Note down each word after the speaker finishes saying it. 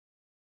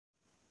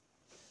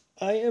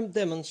I am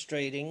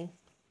demonstrating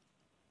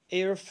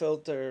air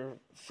filter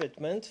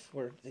fitment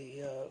for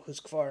the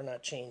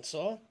Husqvarna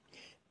chainsaw.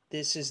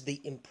 This is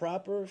the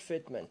improper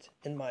fitment,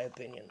 in my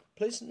opinion.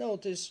 Please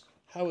notice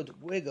how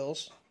it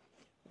wiggles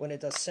when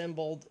it's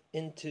assembled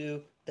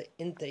into the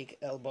intake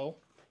elbow.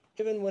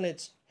 Even when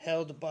it's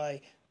held by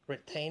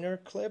retainer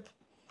clip,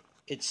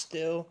 it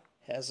still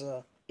has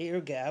a air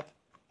gap,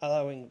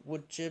 allowing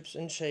wood chips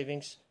and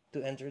shavings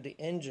to enter the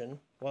engine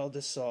while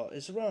the saw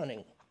is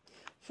running.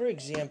 For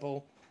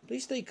example,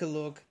 please take a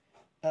look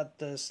at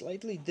the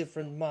slightly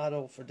different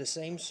model for the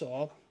same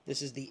saw.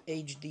 This is the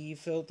HD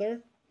filter.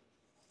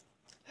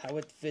 How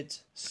it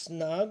fits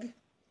snug,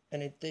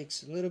 and it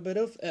takes a little bit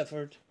of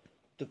effort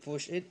to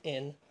push it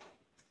in.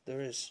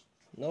 There is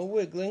no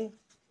wiggling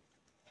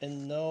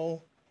and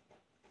no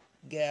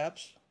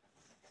gaps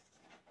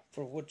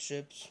for wood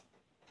chips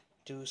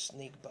to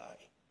sneak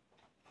by.